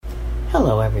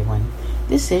Hello everyone,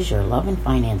 this is your Love and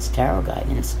Finance Tarot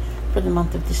Guidance for the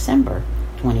month of December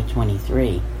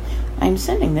 2023. I'm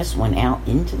sending this one out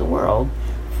into the world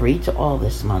free to all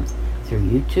this month through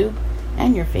YouTube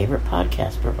and your favorite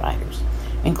podcast providers,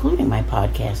 including my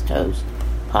podcast host,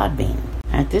 Podbean.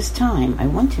 At this time, I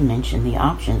want to mention the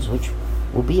options which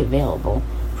will be available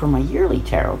for my yearly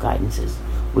tarot guidances,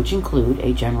 which include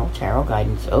a general tarot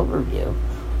guidance overview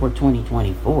for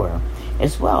 2024,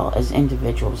 as well as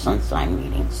individual sun sign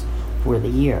readings for the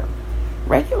year.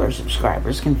 Regular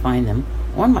subscribers can find them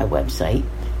on my website,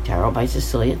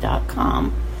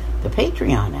 tarotbycecilia.com, the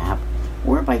Patreon app,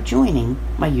 or by joining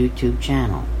my YouTube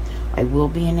channel. I will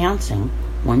be announcing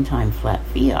one-time flat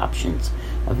fee options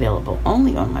available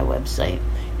only on my website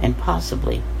and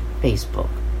possibly Facebook.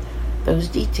 Those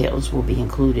details will be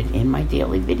included in my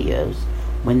daily videos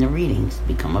when the readings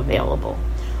become available.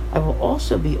 I will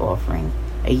also be offering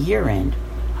a year-end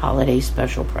holiday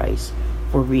special price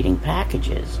for reading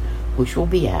packages, which will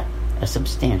be at a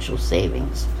substantial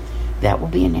savings. That will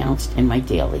be announced in my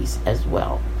dailies as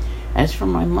well. As for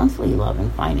my monthly love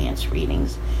and finance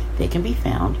readings, they can be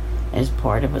found as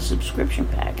part of a subscription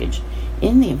package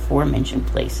in the aforementioned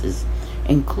places,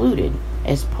 included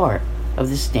as part of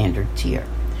the standard tier.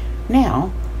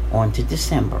 Now, on to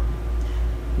December.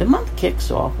 The month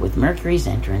kicks off with Mercury's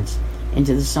entrance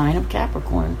into the sign of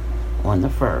Capricorn on the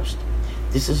 1st.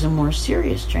 This is a more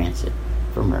serious transit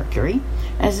for Mercury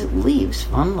as it leaves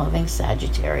fun-loving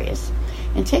Sagittarius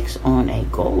and takes on a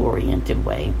goal-oriented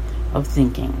way of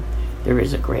thinking. There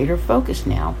is a greater focus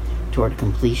now toward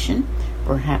completion,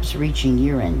 perhaps reaching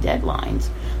year-end deadlines,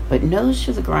 but nose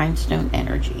to the grindstone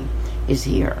energy is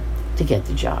here to get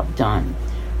the job done.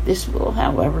 This will,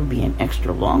 however, be an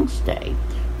extra long stay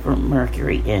for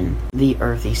Mercury in the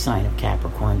earthy sign of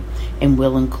Capricorn and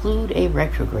will include a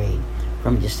retrograde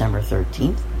from December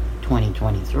 13th,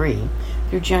 2023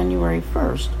 through January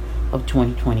 1st of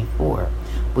 2024,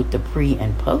 with the pre-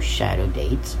 and post-shadow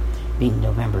dates being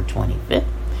November 25th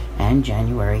and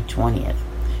January 20th.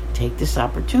 Take this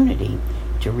opportunity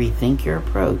to rethink your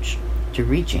approach to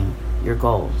reaching your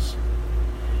goals.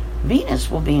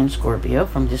 Venus will be in Scorpio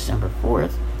from December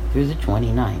 4th through the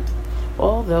 29th.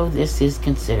 Although this is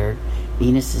considered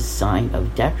Venus's sign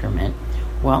of detriment,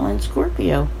 while in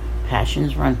Scorpio,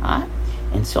 passions run hot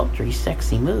and sultry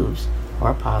sexy moves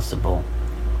are possible.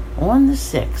 On the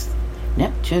 6th,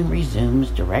 Neptune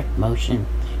resumes direct motion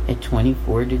at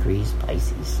 24 degrees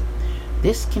Pisces.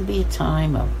 This can be a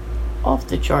time of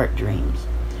off-the-chart dreams.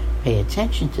 Pay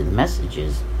attention to the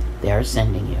messages they are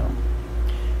sending you.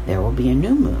 There will be a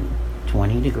new moon,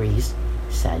 20 degrees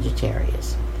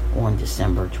Sagittarius, on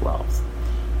December 12th.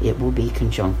 It will be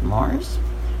conjunct Mars.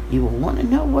 You will want to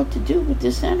know what to do with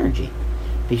this energy.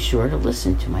 Be sure to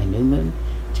listen to my new moon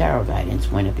tarot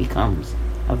guidance when it becomes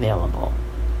available.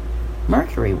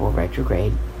 Mercury will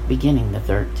retrograde beginning the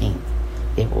 13th.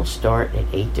 It will start at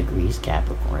 8 degrees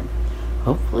Capricorn.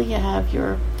 Hopefully you have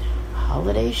your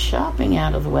holiday shopping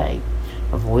out of the way.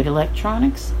 Avoid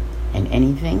electronics and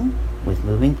anything with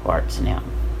moving parts now.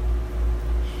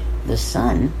 The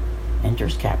Sun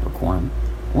enters Capricorn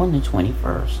on the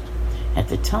 21st, at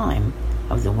the time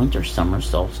of the winter-summer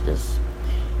solstice.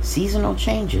 Seasonal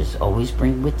changes always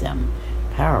bring with them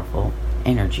powerful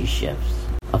energy shifts.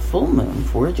 A full moon,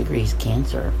 4 degrees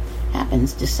Cancer,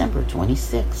 happens December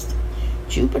 26th.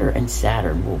 Jupiter and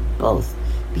Saturn will both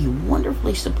be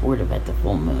wonderfully supportive at the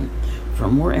full moon. For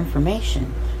more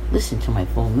information, listen to my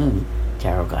full moon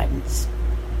tarot guidance.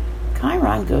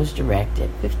 Chiron goes direct at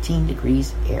 15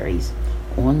 degrees Aries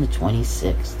on the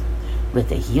 26th. Let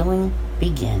the healing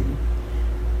begin.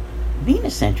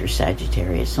 Venus enters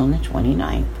Sagittarius on the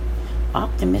 29th.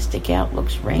 Optimistic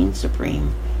outlooks reign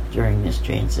supreme during this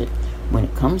transit when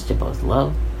it comes to both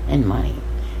love and money.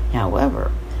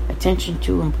 However, attention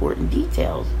to important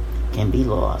details can be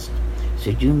lost,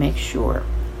 so do make sure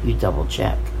you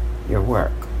double-check your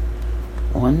work.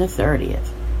 On the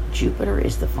 30th, Jupiter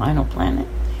is the final planet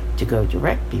to go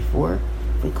direct before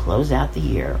we close out the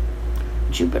year.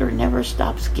 Jupiter never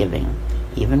stops giving,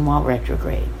 even while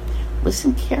retrograde.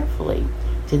 Listen carefully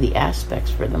to the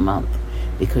aspects for the month,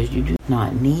 because you do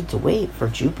not need to wait for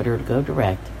Jupiter to go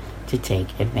direct to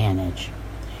take advantage.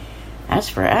 As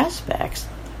for aspects,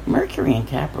 Mercury in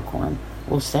Capricorn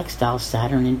will sextile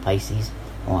Saturn in Pisces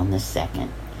on the 2nd.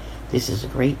 This is a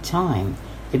great time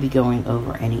to be going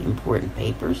over any important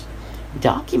papers,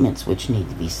 documents which need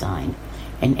to be signed,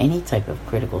 and any type of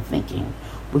critical thinking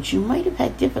which you might have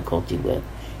had difficulty with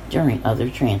during other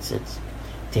transits.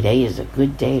 Today is a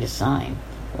good day to sign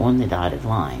on the dotted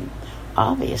line,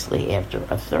 obviously after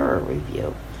a thorough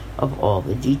review of all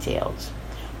the details.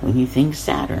 When you think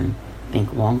Saturn,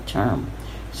 think long term.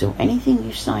 So anything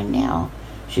you sign now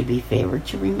should be favored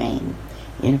to remain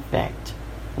in effect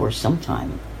for some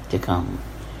time to come.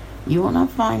 You will not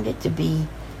find it to be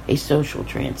a social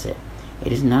transit.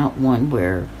 It is not one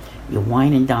where you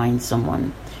wine and dine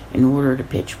someone in order to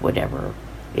pitch whatever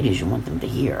it is you want them to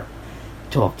hear.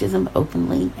 Talk to them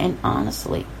openly and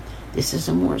honestly. This is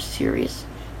a more serious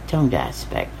toned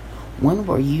aspect, one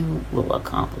where you will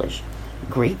accomplish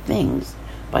great things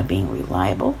by being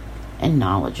reliable and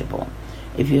knowledgeable.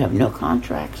 If you have no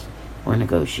contracts or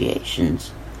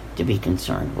negotiations to be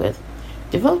concerned with,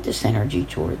 devote this energy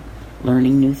toward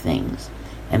learning new things,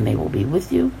 and they will be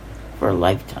with you for a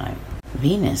lifetime.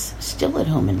 Venus, still at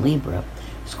home in Libra,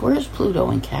 squares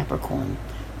Pluto in Capricorn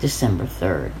December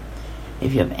 3rd.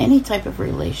 If you have any type of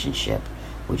relationship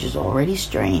which is already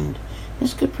strained,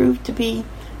 this could prove to be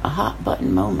a hot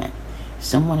button moment.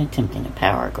 Someone attempting a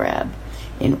power grab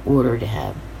in order to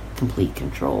have complete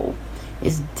control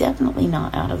is definitely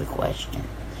not out of the question.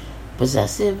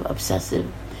 Possessive,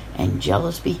 obsessive, and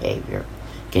jealous behavior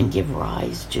can give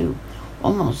rise to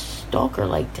almost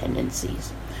stalker-like tendencies.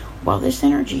 While this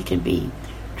energy can be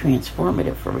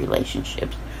transformative for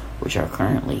relationships which are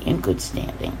currently in good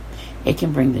standing, it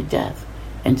can bring the death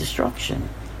and destruction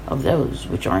of those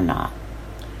which are not.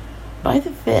 By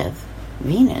the 5th,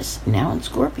 Venus, now in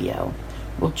Scorpio,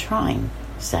 will trine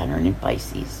Saturn in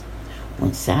Pisces.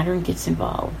 When Saturn gets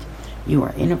involved, you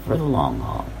are in it for the long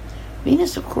haul.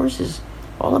 Venus, of course, is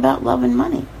all about love and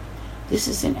money. This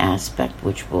is an aspect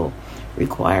which will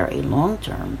require a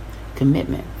long-term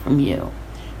commitment from you.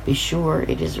 Be sure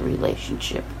it is a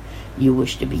relationship you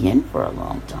wish to be in for a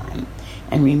long time.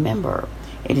 And remember,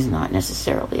 it is not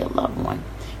necessarily a loved one.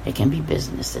 It can be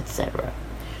business, etc.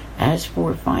 As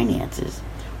for finances,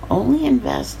 only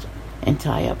invest and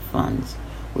tie up funds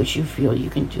which you feel you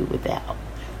can do without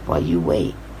while you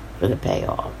wait for the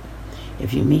payoff.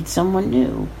 If you meet someone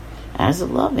new as a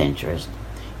love interest,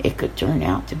 it could turn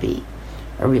out to be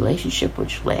a relationship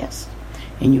which lasts,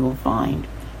 and you will find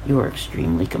you are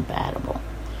extremely compatible.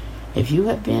 If you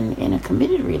have been in a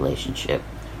committed relationship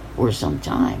for some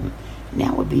time,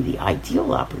 now would be the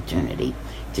ideal opportunity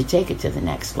to take it to the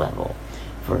next level.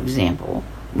 For example,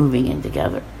 moving in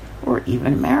together, or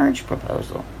even a marriage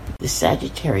proposal. The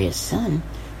Sagittarius Sun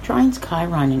trines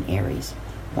Chiron in Aries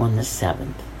on the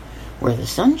 7th. Where the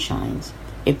sun shines,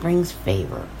 it brings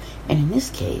favor, and in this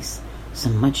case,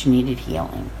 some much-needed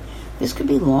healing. This could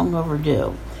be long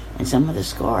overdue, and some of the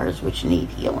scars which need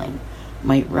healing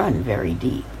might run very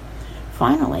deep.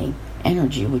 Finally,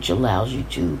 energy which allows you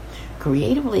to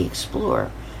creatively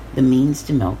explore the means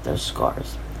to melt those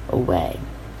scars away.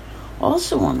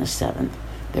 Also on the 7th,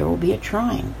 there will be a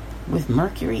trine with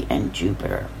Mercury and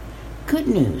Jupiter. Good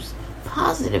news,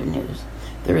 positive news.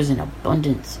 There is an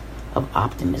abundance of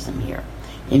optimism here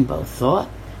in both thought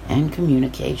and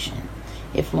communication.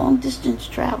 If long-distance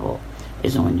travel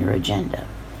is on your agenda,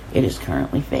 it is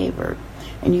currently favored,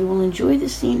 and you will enjoy the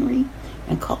scenery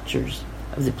and cultures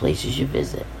of the places you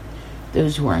visit.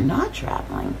 Those who are not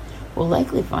traveling will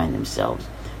likely find themselves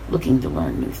looking to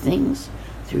learn new things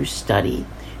through study,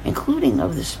 including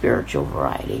of the spiritual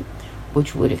variety,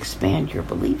 which would expand your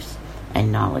beliefs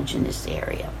and knowledge in this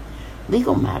area.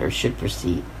 Legal matters should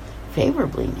proceed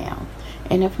favorably now,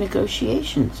 and if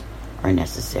negotiations are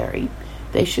necessary,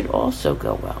 they should also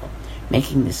go well,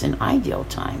 making this an ideal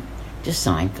time to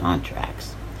sign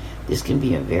contracts. This can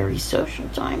be a very social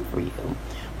time for you,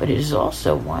 but it is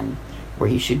also one where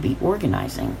you should be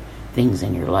organizing things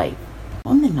in your life.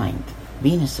 On the 9th,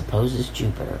 Venus opposes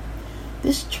Jupiter.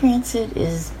 This transit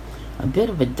is a bit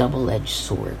of a double-edged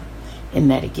sword in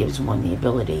that it gives one the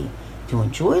ability to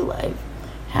enjoy life,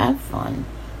 have fun,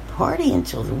 party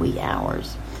until the wee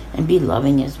hours, and be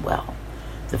loving as well.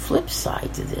 The flip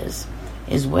side to this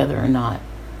is whether or not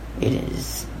it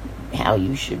is how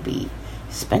you should be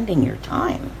spending your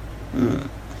time.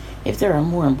 If there are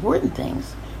more important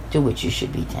things to which you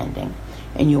should be tending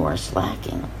and you are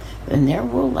slacking, then there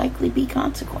will likely be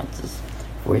consequences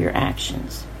for your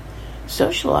actions.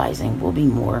 Socializing will be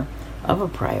more of a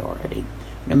priority,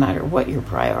 no matter what your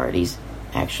priorities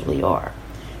actually are.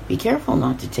 Be careful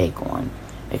not to take on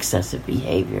excessive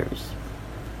behaviors.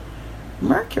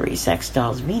 Mercury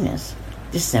sextiles Venus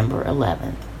December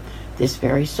 11th. This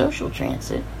very social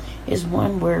transit is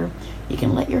one where you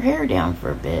can let your hair down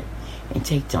for a bit and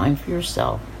take time for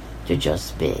yourself to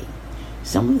just be.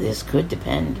 Some of this could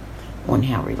depend on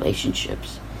how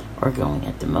relationships are going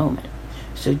at the moment.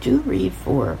 So do read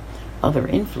for other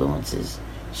influences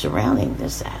surrounding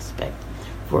this aspect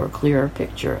for a clearer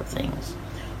picture of things.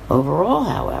 Overall,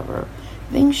 however,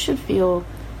 things should feel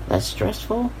less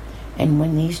stressful, and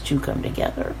when these two come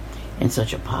together in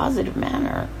such a positive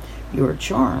manner, your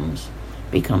charms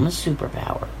become a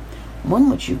superpower, one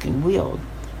which you can wield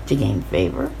to gain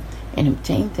favor and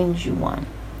obtain things you want.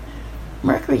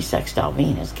 Mercury sextile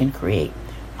Venus can create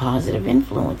positive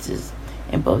influences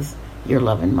in both your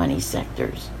love and money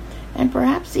sectors, and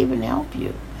perhaps even help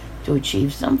you to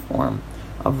achieve some form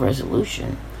of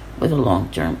resolution with a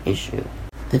long-term issue.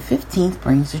 The 15th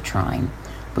brings a trine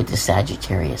with the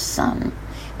Sagittarius Sun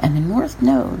and the North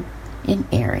Node in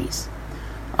Aries.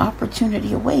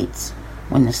 Opportunity awaits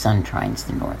when the Sun trines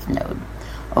the North Node,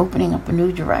 opening up a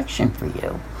new direction for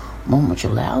you, one which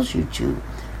allows you to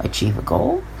achieve a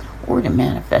goal or to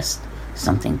manifest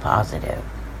something positive.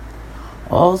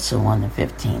 Also on the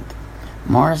 15th,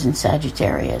 Mars in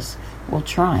Sagittarius will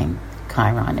trine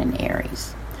Chiron in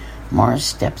Aries. Mars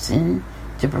steps in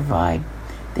to provide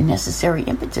the necessary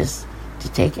impetus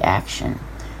to take action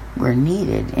where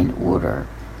needed in order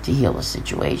to heal a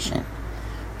situation.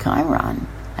 Chiron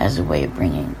has a way of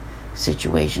bringing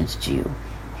situations to you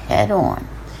head on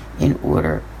in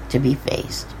order to be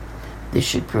faced. This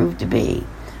should prove to be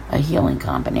a healing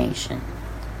combination.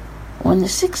 On the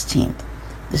 16th,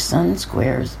 the Sun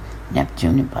squares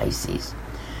Neptune in Pisces.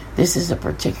 This is a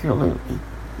particularly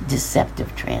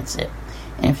deceptive transit,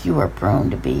 and if you are prone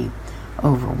to be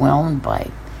overwhelmed by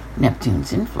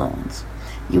Neptune's influence,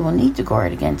 you will need to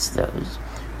guard against those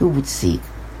who would seek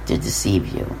to deceive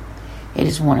you. It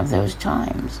is one of those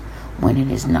times when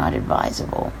it is not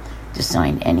advisable to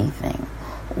sign anything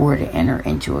or to enter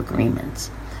into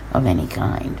agreements of any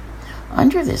kind.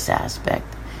 Under this aspect,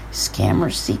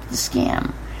 scammers seek to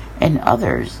scam, and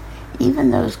others,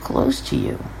 even those close to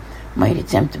you, might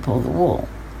attempt to pull the wool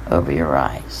over your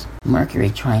eyes. Mercury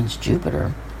trines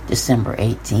Jupiter December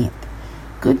 18th.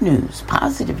 Good news,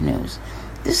 positive news.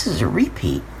 This is a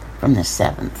repeat from the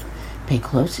 7th. Pay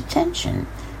close attention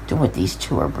to what these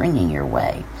two are bringing your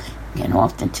way. It can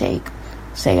often take,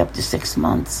 say, up to 6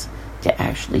 months to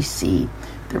actually see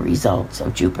the results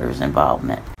of Jupiter's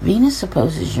involvement. Venus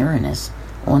opposes Uranus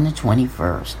on the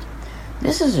 21st.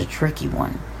 This is a tricky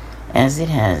one, as it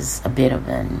has a bit of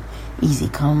an easy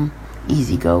come,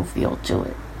 easy go feel to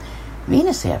it.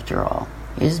 Venus, after all,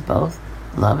 is both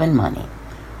love and money.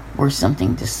 Were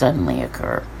something to suddenly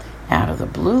occur out of the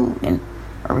blue in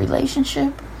a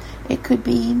relationship, it could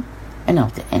be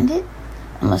enough to end it,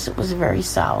 unless it was a very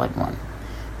solid one.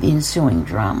 The ensuing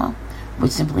drama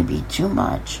would simply be too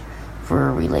much for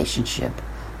a relationship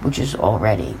which is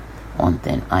already on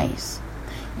thin ice.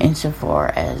 Insofar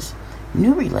as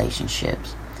new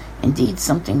relationships, indeed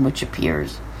something which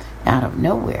appears out of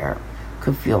nowhere,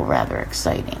 could feel rather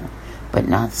exciting, but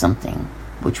not something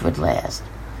which would last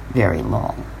very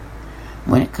long.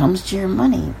 When it comes to your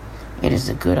money, it is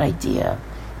a good idea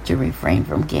to refrain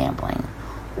from gambling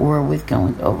or with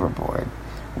going overboard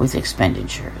with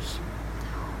expenditures.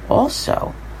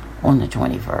 Also, on the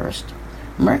 21st,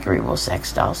 Mercury will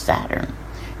sextile Saturn.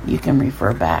 You can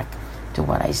refer back to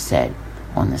what I said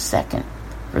on the 2nd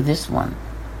for this one.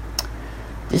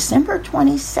 December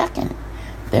 22nd,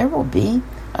 there will be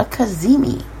a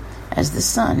cazimi as the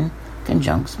Sun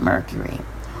conjuncts Mercury,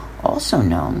 also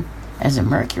known as a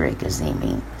Mercury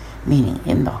cazimi, meaning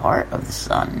in the heart of the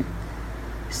Sun.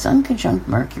 Sun conjunct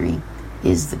Mercury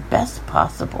is the best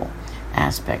possible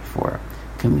aspect for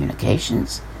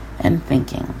communications and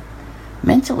thinking.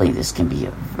 Mentally, this can be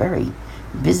a very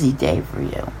busy day for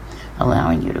you,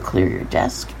 allowing you to clear your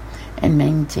desk and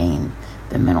maintain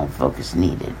the mental focus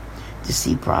needed to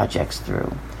see projects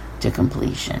through to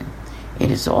completion. It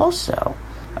is also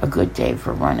a good day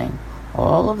for running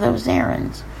all of those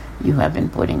errands you have been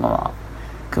putting off,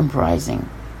 comprising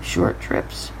short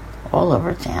trips all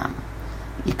over town.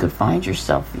 You could find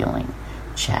yourself feeling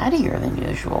chattier than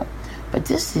usual, but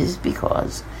this is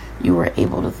because you were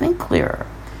able to think clearer.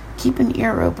 Keep an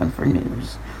ear open for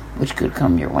news which could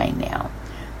come your way now.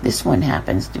 This one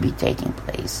happens to be taking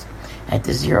place at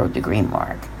the 0 degree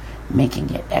mark, making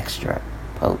it extra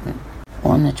potent.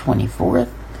 On the 24th,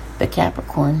 the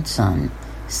Capricorn Sun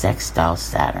sextiles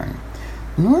Saturn.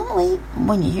 Normally,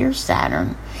 when you hear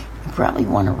Saturn, you probably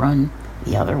want to run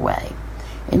the other way.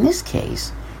 In this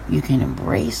case, you can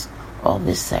embrace all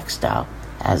this sextile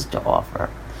has to offer.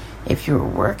 If your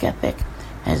work ethic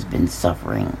has been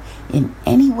suffering in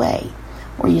any way,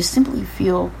 or you simply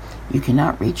feel you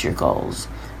cannot reach your goals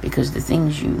because the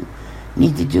things you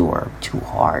need to do are too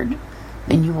hard,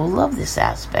 then you will love this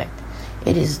aspect.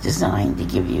 It is designed to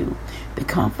give you the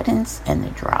confidence and the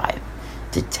drive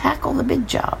to tackle the big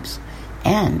jobs,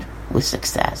 and with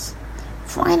success.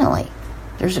 Finally,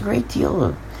 there's a great deal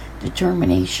of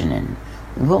determination and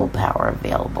willpower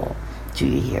available to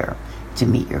you here to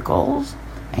meet your goals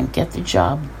and get the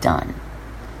job done.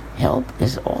 Help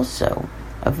is also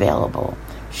available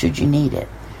should you need it,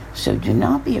 so do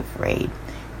not be afraid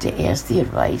to ask the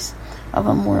advice of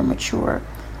a more mature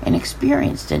and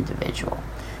experienced individual.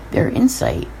 Their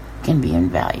insight can be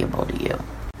invaluable to you.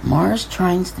 Mars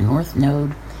trines the North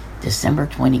Node December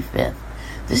 25th.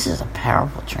 This is a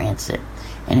powerful transit,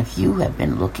 and if you have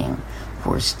been looking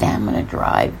for stamina,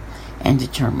 drive, and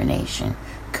determination,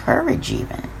 courage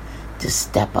even, to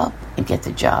step up and get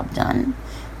the job done,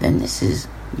 then this is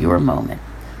your moment.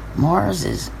 Mars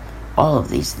is all of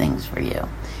these things for you,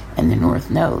 and the North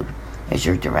Node is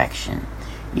your direction.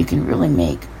 You can really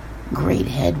make great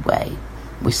headway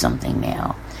with something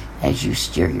now as you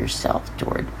steer yourself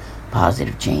toward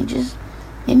positive changes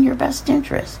in your best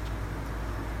interest.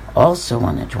 Also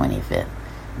on the 25th,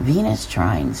 Venus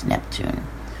trines Neptune.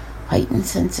 Heightened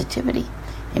sensitivity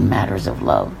in matters of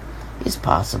love is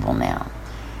possible now,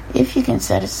 if you can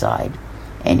set aside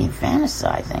any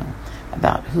fantasizing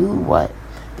about who, what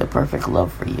the perfect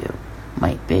love for you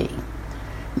might be.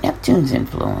 Neptune's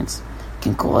influence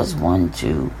can cause one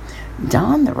to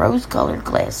don the rose-colored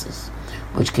glasses,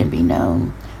 which can be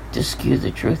known to skew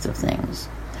the truth of things.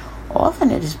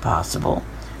 Often it is possible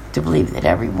to believe that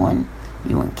everyone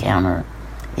you encounter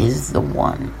is the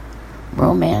one.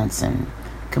 Romance and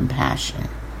compassion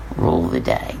rule the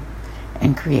day,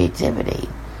 and creativity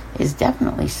is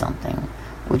definitely something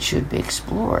which should be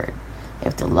explored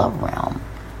if the love realm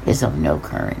is of no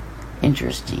current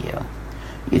interest to you.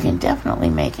 You can definitely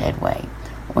make headway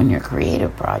on your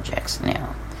creative projects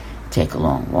now. Take a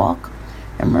long walk,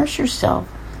 immerse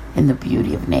yourself in the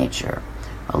beauty of nature,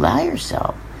 allow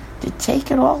yourself to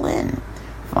take it all in,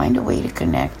 find a way to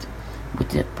connect with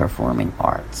the performing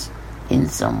arts in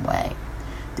some way.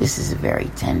 This is a very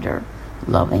tender,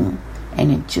 loving,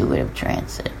 and intuitive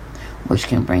transit, which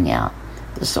can bring out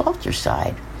the softer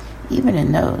side, even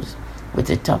in those with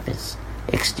the toughest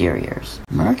exteriors.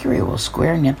 Mercury will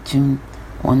square Neptune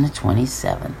on the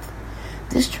 27th.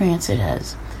 This transit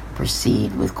has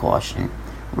proceed with caution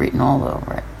written all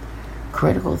over it.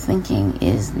 Critical thinking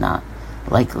is not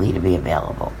likely to be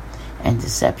available, and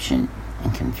deception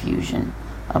and confusion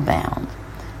abound,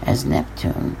 as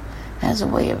Neptune has a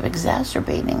way of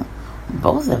exacerbating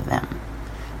both of them.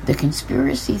 The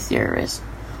conspiracy theorists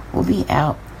will be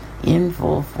out in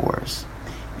full force,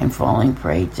 and falling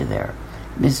prey to their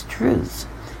mistruths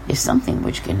is something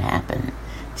which can happen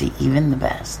to even the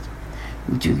best.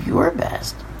 Do your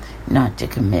best not to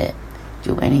commit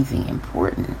to anything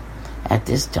important at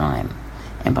this time,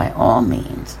 and by all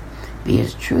means be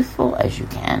as truthful as you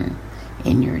can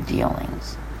in your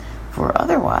dealings, for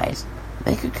otherwise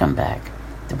they could come back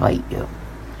to bite you.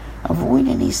 Avoid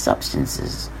any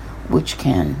substances which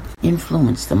can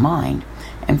influence the mind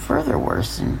and further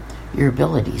worsen your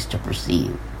abilities to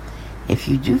perceive. If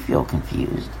you do feel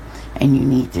confused and you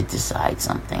need to decide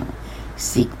something,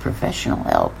 seek professional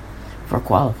help for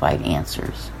qualified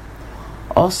answers.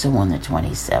 Also on the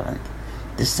 27th,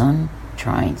 the Sun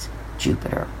trines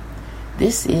Jupiter.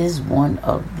 This is one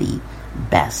of the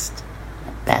best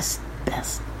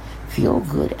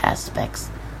feel-good aspects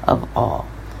of all.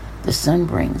 The Sun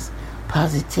brings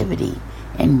positivity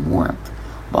and warmth,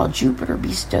 while Jupiter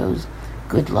bestows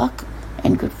good luck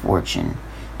and good fortune,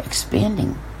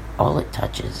 expanding all it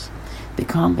touches. The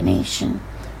combination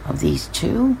of these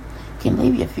two can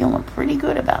leave you feeling pretty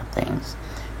good about things.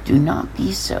 Do not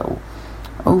be so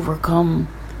overcome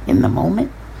in the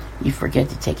moment you forget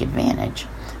to take advantage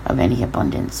of any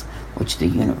abundance which the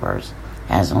universe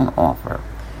has on offer.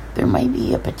 There might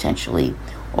be a potentially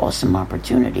awesome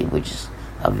opportunity which is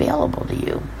available to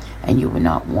you, and you would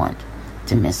not want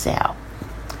to miss out.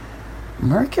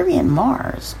 Mercury and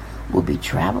Mars will be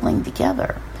traveling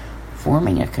together,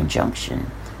 forming a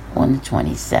conjunction on the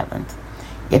 27th.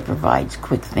 It provides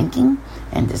quick thinking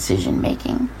and decision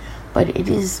making, but it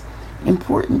is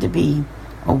important to be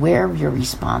aware of your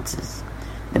responses.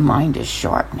 The mind is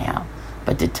sharp now,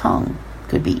 but the tongue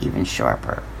could be even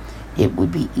sharper. It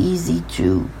would be easy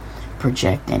to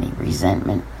project any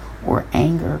resentment or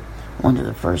anger onto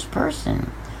the first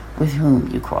person with whom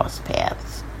you cross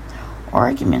paths.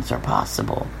 Arguments are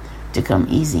possible to come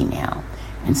easy now,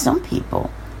 and some people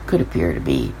could appear to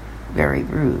be very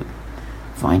rude.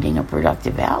 Finding a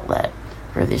productive outlet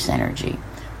for this energy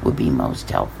would be most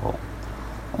helpful.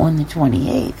 On the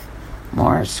 28th,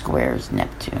 Mars squares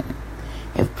Neptune.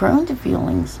 If prone to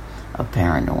feelings of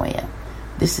paranoia,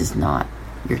 this is not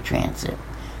your transit.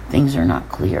 Things are not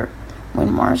clear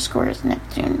when Mars squares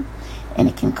Neptune, and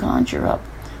it can conjure up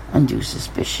undue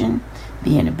suspicion,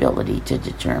 the inability to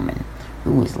determine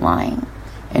who is lying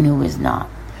and who is not,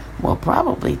 while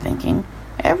probably thinking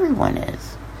everyone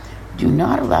is. Do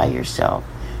not allow yourself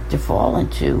to fall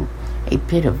into a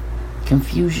pit of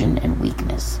confusion and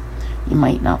weakness. You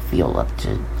might not feel up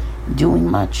to doing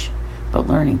much, but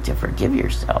learning to forgive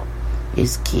yourself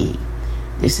is key.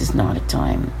 This is not a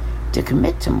time to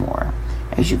commit to more,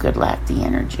 as you could lack the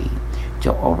energy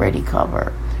to already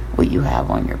cover what you have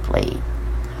on your plate.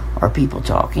 Are people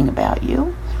talking about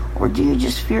you, or do you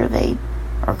just fear they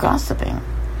are gossiping?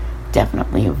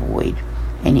 Definitely avoid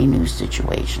any new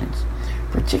situations,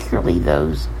 particularly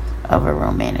those of a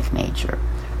romantic nature,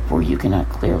 for you cannot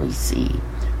clearly see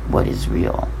what is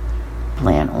real.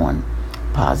 Plan on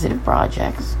positive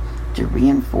projects to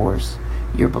reinforce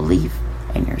your belief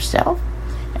in yourself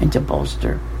and to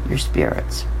bolster your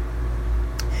spirits.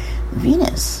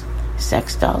 Venus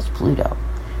sextiles Pluto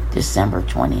December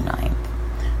 29th.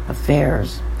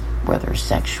 Affairs, whether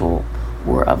sexual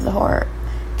or of the heart,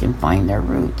 can find their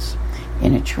roots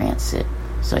in a transit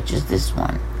such as this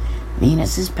one.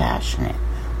 Venus is passionate,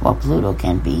 while Pluto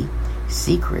can be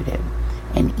secretive,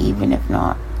 and even if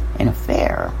not an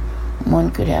affair,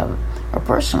 one could have a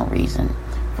personal reason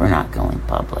for not going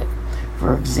public.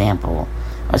 For example,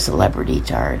 a celebrity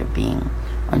tired of being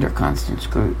under constant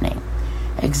scrutiny.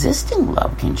 Existing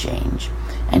love can change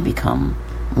and become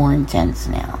more intense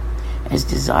now, as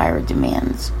desire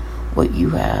demands what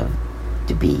you have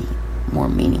to be more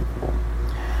meaningful.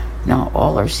 Not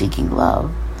all are seeking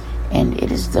love, and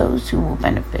it is those who will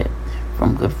benefit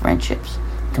from good friendships,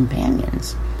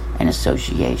 companions, and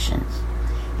associations.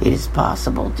 It is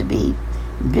possible to be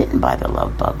bitten by the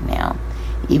love bug now,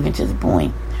 even to the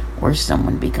point where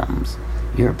someone becomes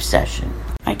your obsession.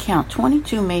 I count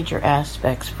 22 major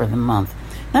aspects for the month.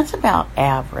 That's about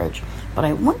average, but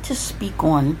I want to speak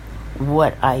on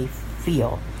what I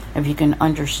feel, if you can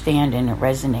understand and it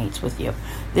resonates with you.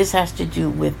 This has to do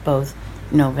with both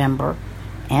November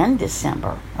and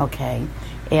December, okay?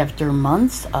 After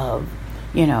months of,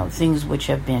 things which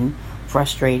have been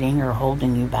frustrating or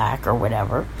holding you back or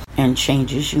whatever, and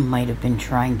changes you might have been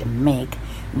trying to make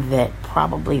that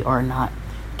probably are not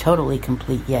totally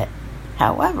complete yet.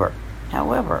 However,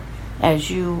 as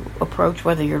you approach,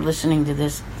 whether you're listening to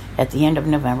this at the end of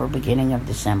November, beginning of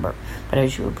December, but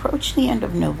as you approach the end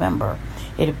of November,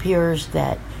 it appears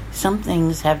that some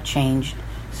things have changed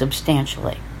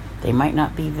substantially. They might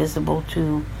not be visible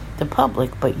to the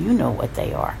public, but you know what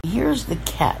they are. Here's the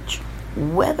catch.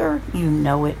 Whether you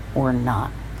know it or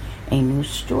not, a new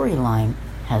storyline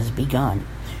has begun.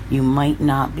 You might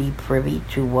not be privy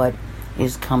to what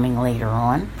is coming later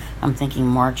on. I'm thinking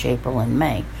March, April, and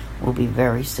May will be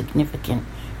very significant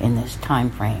in this time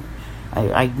frame.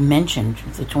 I mentioned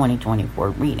the 2024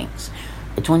 readings.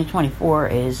 The 2024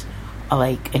 is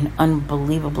like an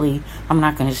unbelievably, I'm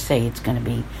not going to say it's going to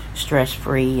be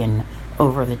stress-free and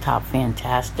over-the-top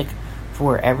fantastic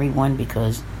for everyone,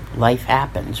 because life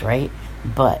happens, right?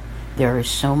 But there is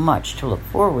so much to look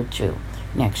forward to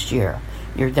next year.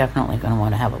 You're definitely going to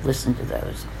want to have a listen to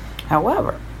those.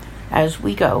 However, as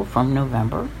we go from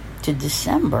November to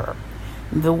December,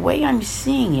 the way I'm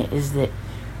seeing it is that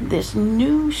this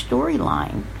new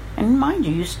storyline, and mind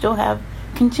you, you still have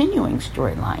continuing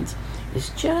storylines, is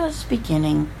just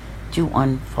beginning to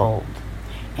unfold.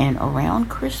 And around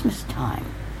Christmas time,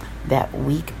 that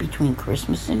week between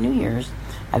Christmas and New Year's,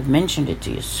 I've mentioned it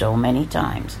to you so many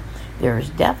times, there is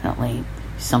definitely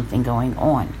something going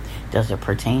on. Does it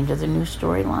pertain to the new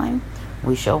storyline?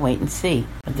 We shall wait and see.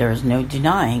 But there is no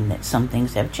denying that some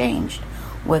things have changed,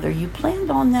 whether you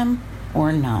planned on them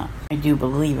or not. I do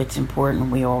believe it's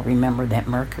important we all remember that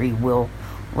Mercury will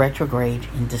retrograde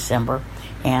in December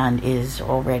and is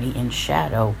already in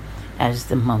shadow as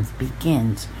the month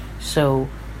begins. So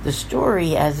the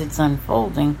story, as it's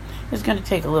unfolding, is going to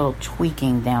take a little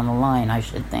tweaking down the line, I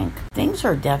should think. Things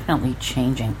are definitely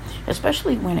changing,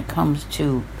 especially when it comes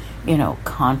to,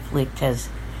 conflict has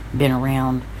been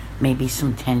around, maybe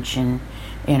some tension.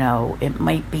 It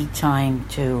might be time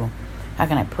to, how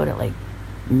can I put it, like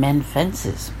mend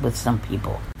fences with some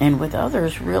people. And with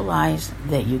others, realize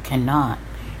that you cannot.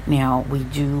 Now, we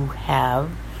do have,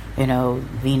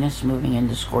 Venus moving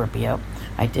into Scorpio.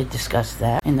 I did discuss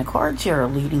that. And the cards here are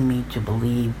leading me to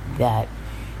believe that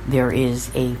there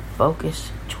is a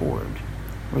focus toward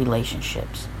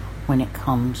relationships when it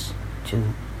comes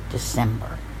to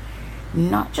December.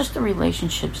 Not just the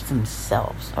relationships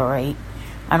themselves, all right?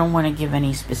 I don't want to give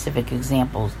any specific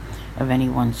examples of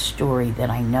anyone's story that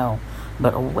I know,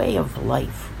 but a way of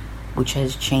life which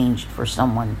has changed for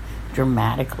someone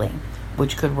dramatically,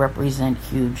 which could represent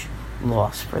huge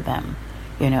loss for them.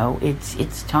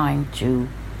 It's time to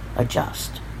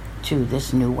adjust to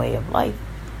this new way of life,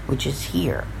 which is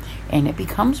here. And it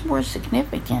becomes more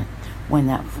significant when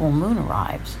that full moon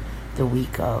arrives the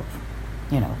week of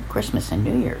Christmas and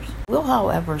New Year's. Will,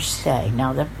 however, say,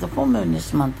 now the full moon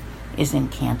this month is in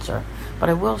Cancer, but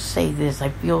I will say this, I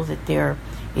feel that there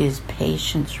is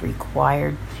patience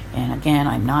required, and again,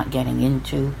 I'm not getting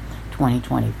into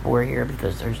 2024 here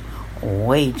because there's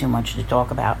way too much to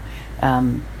talk about,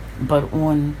 but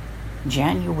on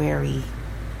January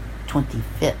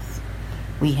 25th,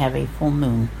 we have a full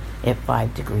moon at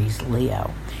 5 degrees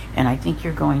Leo, and I think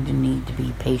you're going to need to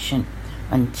be patient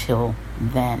until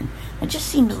then. It just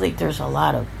seems like there's a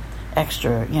lot of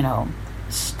extra,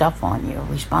 stuff on you,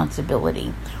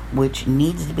 responsibility, which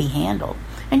needs to be handled,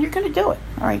 and you're going to do it.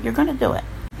 All right, you're going to do it.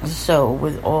 So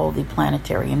with all the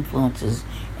planetary influences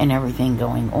and everything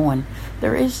going on,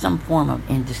 there is some form of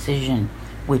indecision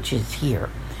which is here,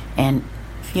 and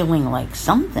feeling like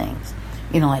some things,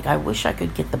 like I wish I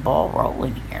could get the ball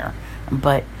rolling here,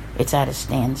 but it's at a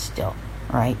standstill,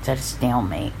 right? It's at a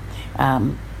stalemate.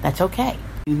 That's okay.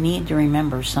 You need to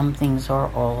remember some things are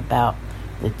all about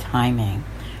the timing.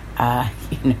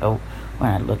 When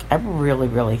I look, I really,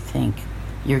 really think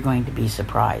you're going to be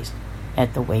surprised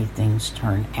at the way things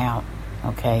turn out,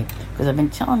 okay? Because I've been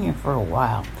telling you for a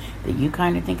while that you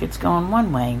kind of think it's going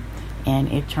one way,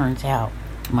 and it turns out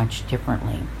much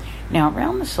differently. Now,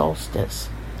 around the solstice,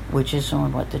 which is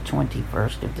on, the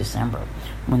 21st of December,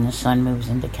 when the sun moves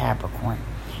into Capricorn,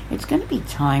 it's going to be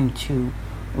time to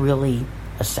really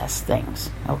assess things,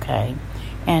 okay?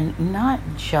 And not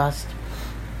just,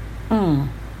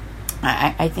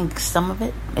 I think some of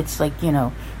it, it's like,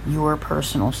 your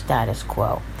personal status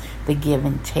quo, the give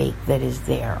and take that is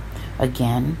there.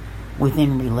 Again,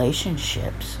 within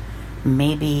relationships,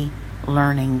 maybe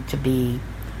learning to be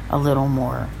a little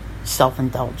more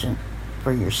self-indulgent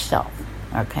for yourself,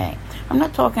 okay? I'm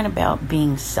not talking about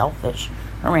being selfish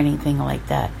or anything like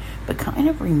that, but kind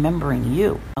of remembering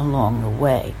you along the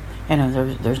way.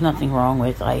 There's nothing wrong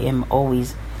with, I am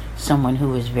always someone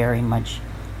who is very much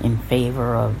in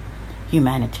favor of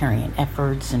humanitarian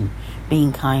efforts and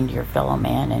being kind to your fellow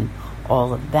man and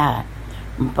all of that.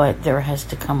 But there has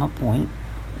to come a point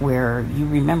where you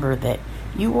remember that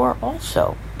you are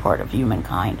also part of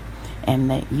humankind and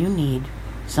that you need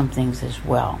some things as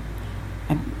well.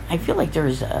 I feel like there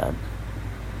is I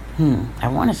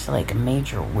want to say like a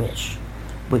major wish,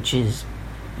 which is,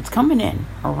 it's coming in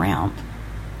around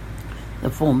the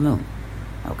full moon,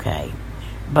 okay?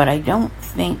 But I don't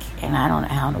think, and I don't know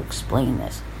how to explain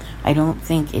this, I don't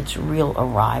think its real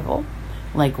arrival,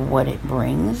 like what it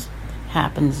brings,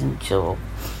 happens until,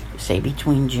 say,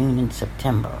 between June and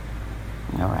September,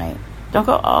 all right? Don't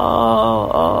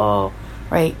go,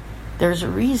 right? There's a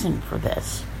reason for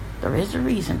this. There is a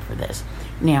reason for this.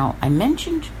 Now, I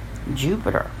mentioned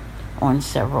Jupiter on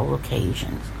several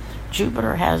occasions.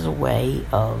 Jupiter has a way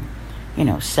of,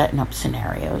 setting up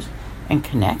scenarios and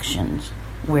connections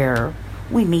where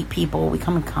we meet people, we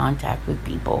come in contact with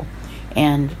people,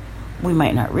 and we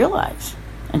might not realize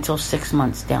until 6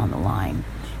 months down the line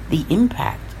the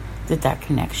impact that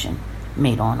connection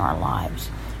made on our lives.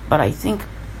 But I think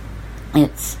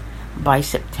it's by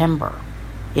September,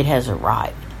 it has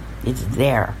arrived. It's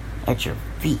there at your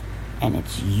feet, and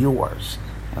it's yours,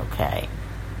 okay?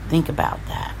 Think about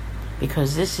that,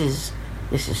 because this is,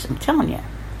 I'm telling you,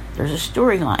 there's a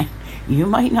storyline. You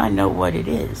might not know what it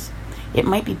is. It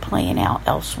might be playing out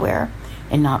elsewhere,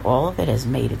 and not all of it has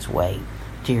made its way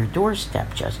to your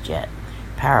doorstep just yet.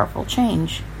 Powerful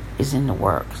change is in the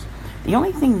works. The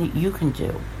only thing that you can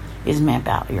do is map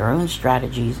out your own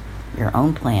strategies, your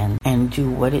own plan, and do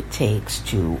what it takes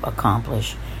to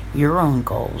accomplish your own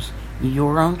goals,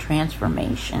 your own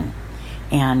transformation,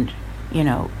 and,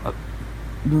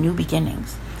 new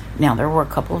beginnings. Now, there were a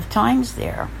couple of times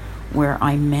there where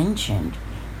I mentioned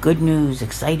good news,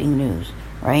 exciting news,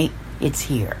 right? It's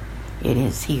here. It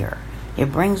is here.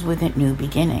 It brings with it new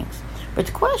beginnings. But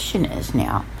the question is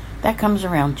now, that comes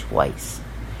around twice.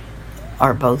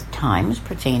 Are both times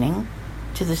pertaining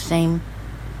to the same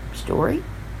story?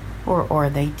 Or are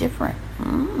they different?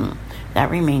 That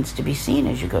remains to be seen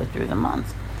as you go through the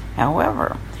month.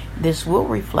 However, this will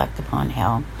reflect upon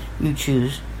how you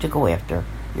choose to go after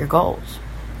your goals.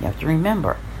 You have to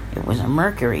remember, it was a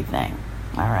Mercury thing,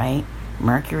 all right?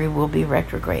 Mercury will be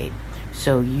retrograde,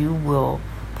 so you will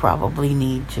probably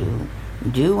need to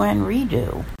do and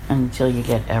redo until you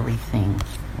get everything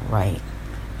right.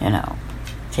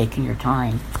 Taking your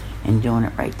time and doing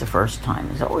it right the first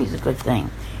time is always a good thing.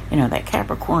 That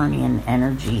Capricornian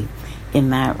energy in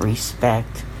that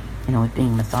respect, with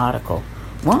being methodical,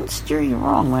 won't steer you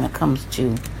wrong when it comes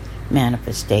to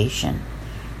manifestation.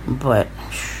 But,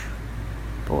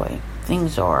 boy,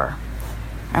 things are,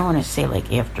 I want to say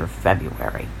like after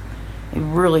February, they're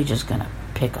really just going to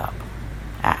pick up.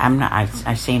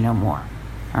 I say no more.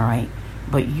 all right?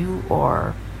 But you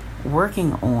are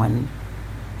working on,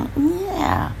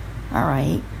 yeah, all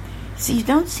right? See, you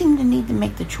don't seem to need to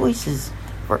make the choices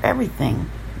for everything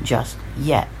just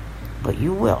yet, but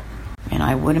you will. And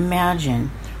I would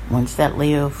imagine once that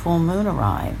Leo full moon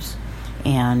arrives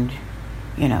and,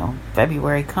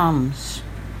 February comes,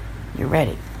 you're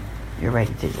ready. You're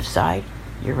ready to decide.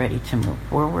 You're ready to move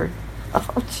forward. Oh,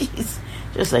 jeez.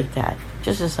 Just like that.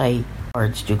 Just as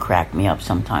words do crack me up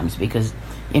sometimes because,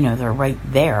 they're right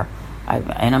there.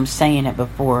 And I'm saying it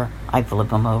before I flip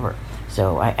them over.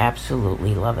 So I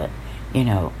absolutely love it.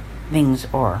 Things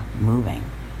are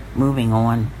moving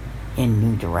on in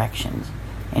new directions.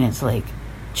 And it's like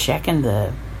checking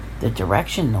the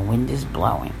direction the wind is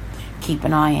blowing. Keep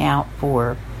an eye out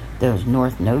for those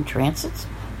North Node transits.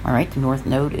 All right, the North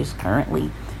Node is currently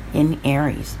in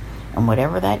Aries. And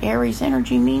whatever that Aries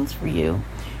energy means for you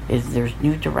is there's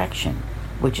new direction,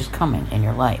 which is coming in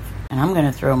your life. And I'm going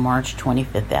to throw March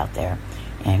 25th out there,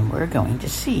 and we're going to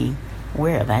see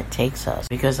where that takes us.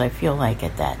 Because I feel like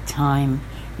at that time,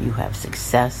 you have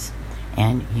success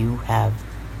and you have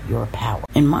your power.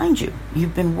 And mind you,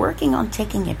 you've been working on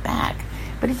taking it back,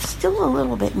 but it's still a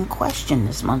little bit in question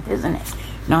this month, isn't it?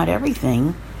 Not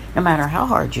everything, no matter how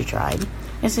hard you tried,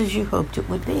 is as you hoped it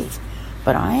would be.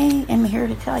 But I am here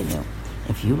to tell you,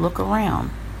 if you look around,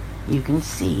 you can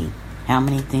see how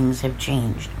many things have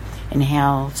changed and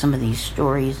how some of these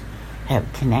stories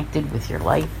have connected with your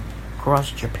life,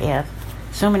 crossed your path.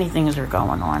 So many things are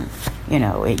going on.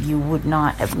 You would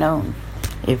not have known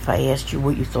if I asked you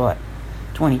what you thought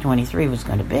 2023 was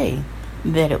going to be,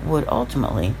 that it would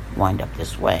ultimately wind up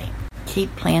this way.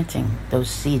 Keep planting those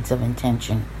seeds of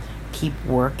intention. Keep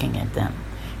working at them.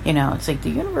 It's like the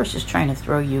universe is trying to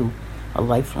throw you a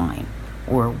lifeline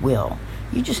or a will.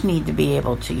 You just need to be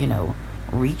able to,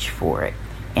 reach for it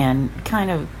and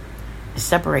kind of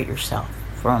separate yourself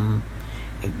from,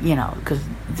 because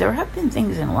there have been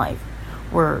things in life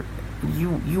where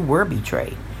you were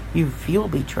betrayed. You feel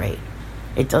betrayed.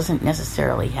 It doesn't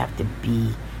necessarily have to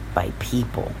be by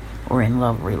people or in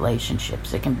love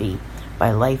relationships. It can be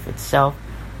by life itself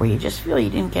where you just feel you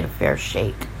didn't get a fair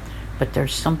shake. But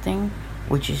there's something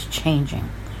which is changing.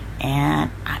 And,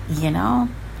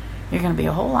 you're going to be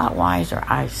a whole lot wiser.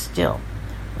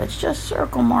 Let's just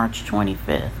circle March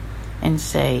 25th and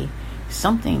say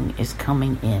something is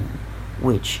coming in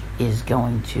which is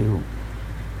going to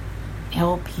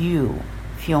help you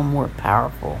feel more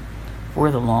powerful for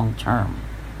the long term.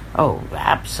 Oh,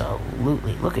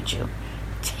 absolutely. Look at you.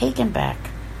 Taking back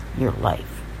your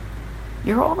life.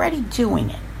 You're already doing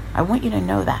it. I want you to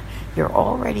know that. You're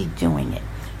already doing it.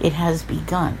 It has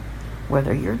begun,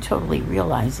 whether you're totally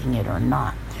realizing it or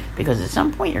not. Because at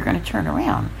some point you're going to turn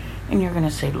around and you're going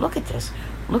to say, look at this.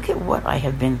 Look at what I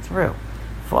have been through.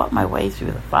 Fought my way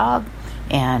through the fog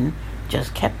and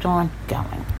just kept on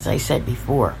going. As I said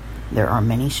before, there are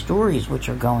many stories which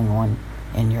are going on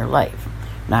in your life.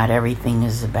 Not everything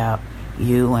is about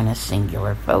you and a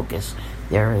singular focus.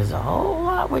 There is a whole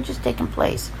lot which is taking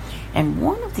place. And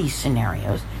one of these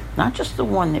scenarios, not just the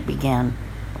one that began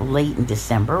late in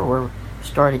December or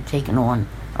started taking on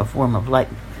a form of life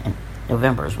in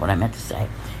November is what I meant to say.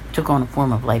 Took on a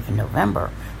form of life in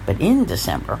November, but in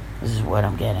December, this is what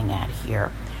I'm getting at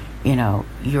here,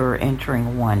 you're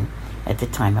entering one at the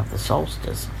time of the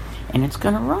solstice, and it's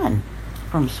going to run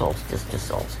from solstice to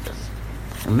solstice.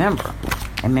 Remember,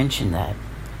 I mentioned that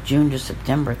June to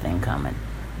September thing coming.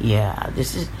 Yeah,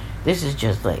 this is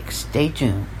just like, stay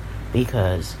tuned,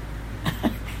 because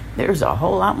there's a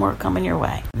whole lot more coming your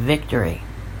way. Victory.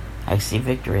 I see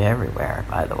victory everywhere,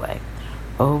 by the way.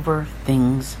 Over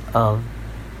things of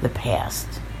the past.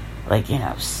 Like,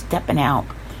 stepping out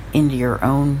into your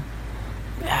own,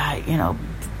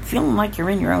 feeling like you're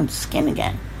in your own skin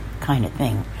again kind of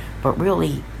thing. But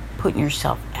really putting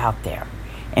yourself out there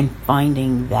and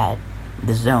finding the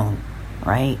zone,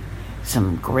 right?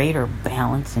 Some greater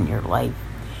balance in your life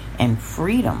and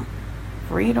freedom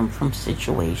from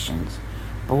situations.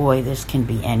 Boy, this can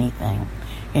be anything.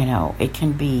 It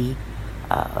can be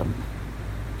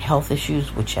health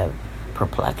issues which have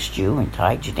perplexed you and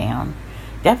tied you down.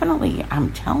 Definitely,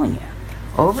 I'm telling you,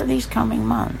 over these coming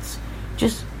months,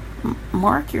 just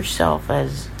mark yourself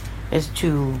as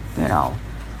to,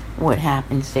 what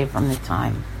happens, say, from the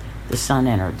time the sun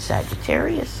entered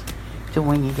Sagittarius to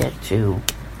when you get to,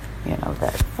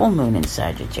 that full moon in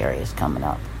Sagittarius coming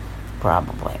up,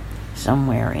 probably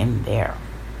somewhere in there.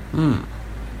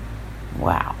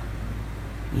 Wow.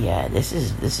 Yeah, this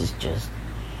is just,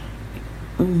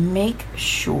 make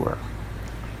sure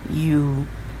you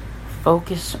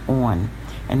focus on,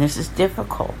 and this is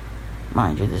difficult,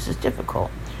 mind you, this is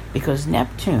difficult, because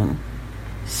Neptune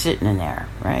sitting in there,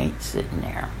 right? Sitting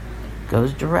there.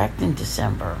 Goes direct in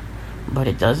December, but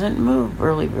it doesn't move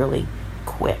really, really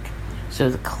quick. So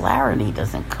the clarity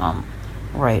doesn't come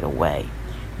right away.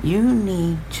 You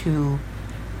need to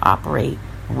operate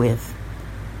with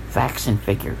facts and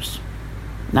figures,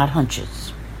 not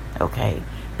hunches, okay?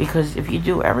 Because if you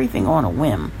do everything on a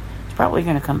whim, it's probably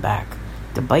going to come back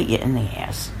to bite you in the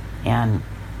ass. And,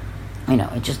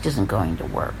 it just isn't going to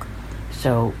work.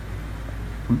 So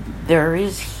there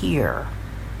is here,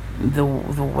 the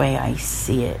way I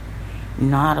see it,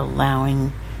 not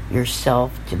allowing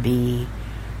yourself to be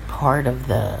part of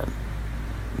the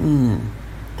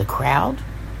crowd.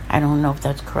 I don't know if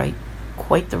that's quite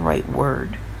the right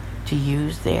word to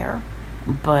use there,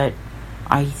 but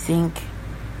I think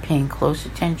paying close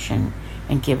attention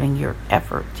and giving your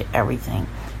effort to everything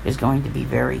is going to be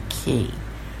very key.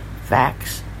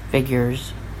 Facts,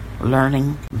 figures,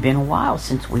 learning. Been a while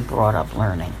since we brought up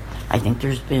learning. I think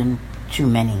there's been too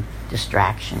many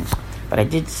distractions, but I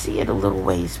did see it a little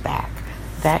ways back.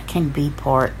 That can be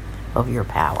part of your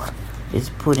power, is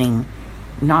putting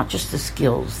not just the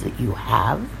skills that you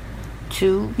have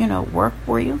to, work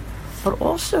for you, but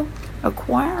also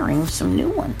acquiring some new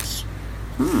ones.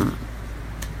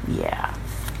 Yeah.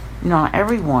 Not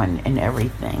everyone and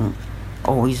everything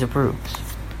always approves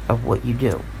of what you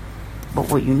do. But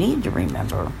what you need to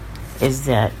remember is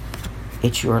that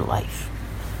it's your life,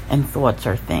 and thoughts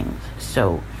are things.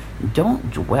 So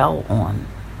don't dwell on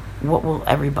what will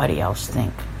everybody else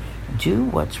think. Do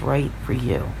what's right for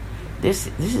you. This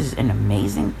is an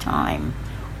amazing time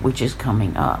which is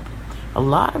coming up. A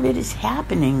lot of it is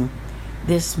happening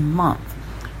this month,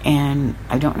 and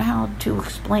I don't know how to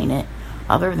explain it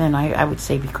other than I would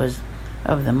say because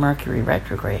of the Mercury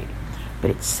retrograde. But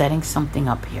it's setting something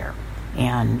up here,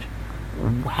 and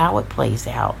how it plays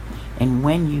out and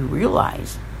when you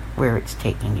realize where it's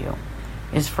taking you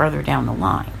is further down the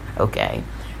line, okay?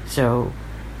 So,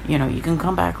 you can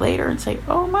come back later and say,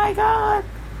 oh my God.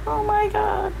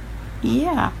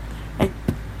 Yeah.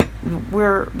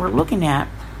 We're looking at,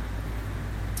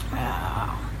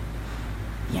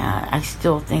 I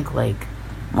still think like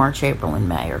March, April, and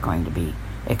May are going to be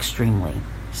extremely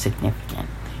significant.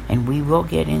 And we will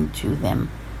get into them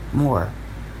more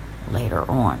later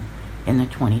on in the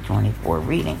 2024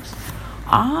 readings.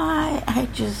 I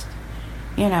just,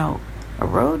 a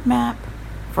roadmap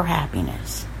for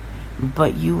happiness.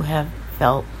 But you have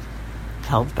felt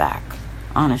held back.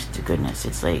 Honest to goodness.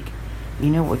 It's like you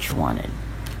knew what you wanted.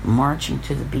 Marching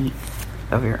to the beat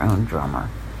of your own drummer.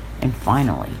 And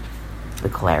finally, the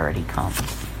clarity comes.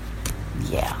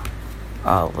 Yeah.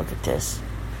 Oh, look at this.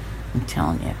 I'm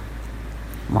telling you.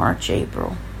 March,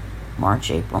 April,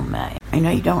 May. I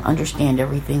know you don't understand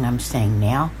everything I'm saying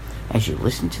now as you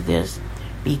listen to this,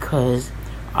 because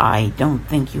I don't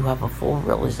think you have a full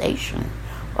realization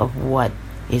of what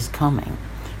is coming.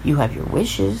 You have your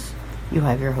wishes, you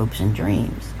have your hopes and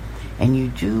dreams, and you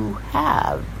do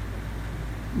have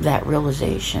that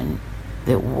realization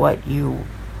that what you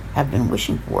have been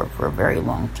wishing for a very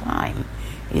long time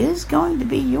is going to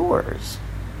be yours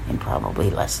in probably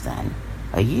less than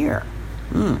a year.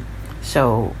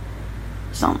 So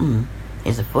something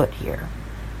is afoot here.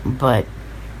 But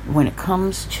when it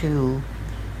comes to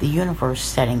the universe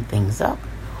setting things up,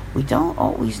 we don't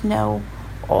always know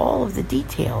all of the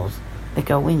details that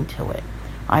go into it.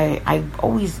 I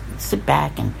always sit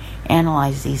back and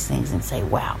analyze these things and say,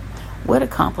 wow, what a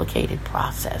complicated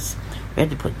process. We had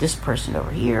to put this person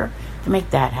over here to make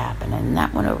that happen, and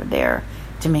that one over there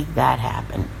to make that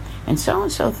happen. And so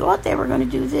thought they were going to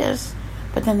do this,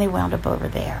 but then they wound up over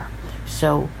there.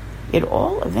 So it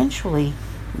all eventually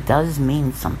does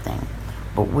mean something.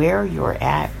 But where you're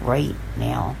at right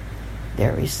now,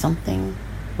 there is something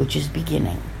which is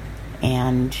beginning.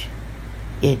 And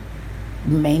it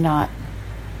may not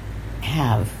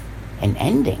have an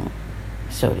ending,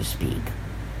 so to speak,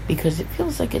 because it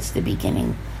feels like it's the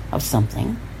beginning of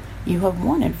something you have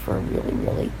wanted for a really,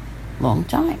 really long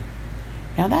time.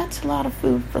 Now that's a lot of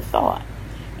food for thought.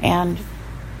 And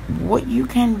what you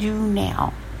can do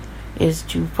now is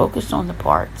to focus on the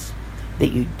parts that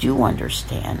you do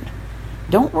understand.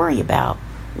 Don't worry about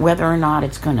whether or not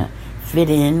it's going to fit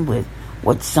in with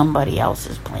what somebody else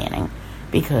is planning,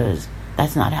 because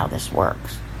that's not how this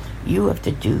works. You have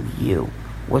to do you,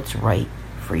 what's right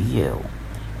for you.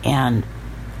 And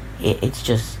it's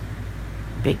just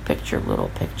big picture, little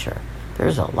picture.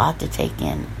 There's a lot to take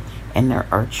in, and there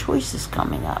are choices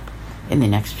coming up in the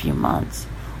next few months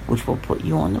which will put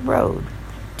you on the road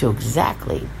to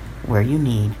exactly where you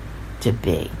need to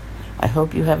be. I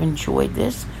hope you have enjoyed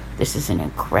this. This is an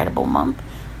incredible month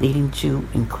leading to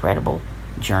incredible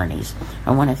journeys.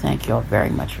 I want to thank you all very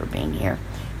much for being here,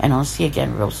 and I'll see you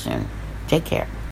again real soon. Take care.